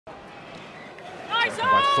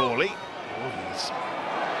by Thorley. He's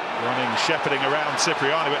running, shepherding around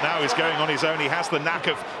Cipriani, but now he's going on his own. He has the knack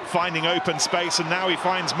of finding open space, and now he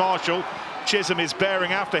finds Marshall. Chisholm is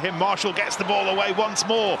bearing after him. Marshall gets the ball away once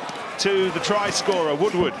more to the try scorer,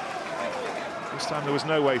 Woodward. This time there was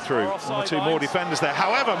no way through. One or two more defenders there.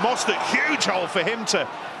 However, Mostert, huge hole for him to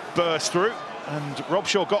burst through. And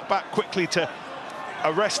Robshaw got back quickly to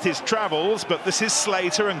arrest his travels, but this is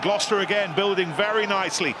Slater, and Gloucester again building very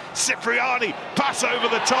nicely. Cipriani, pass over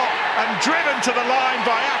the top and driven to the line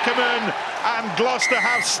by Ackermann, and Gloucester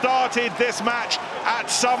have started this match at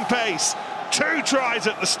some pace. 2 tries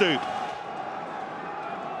at the Stoop.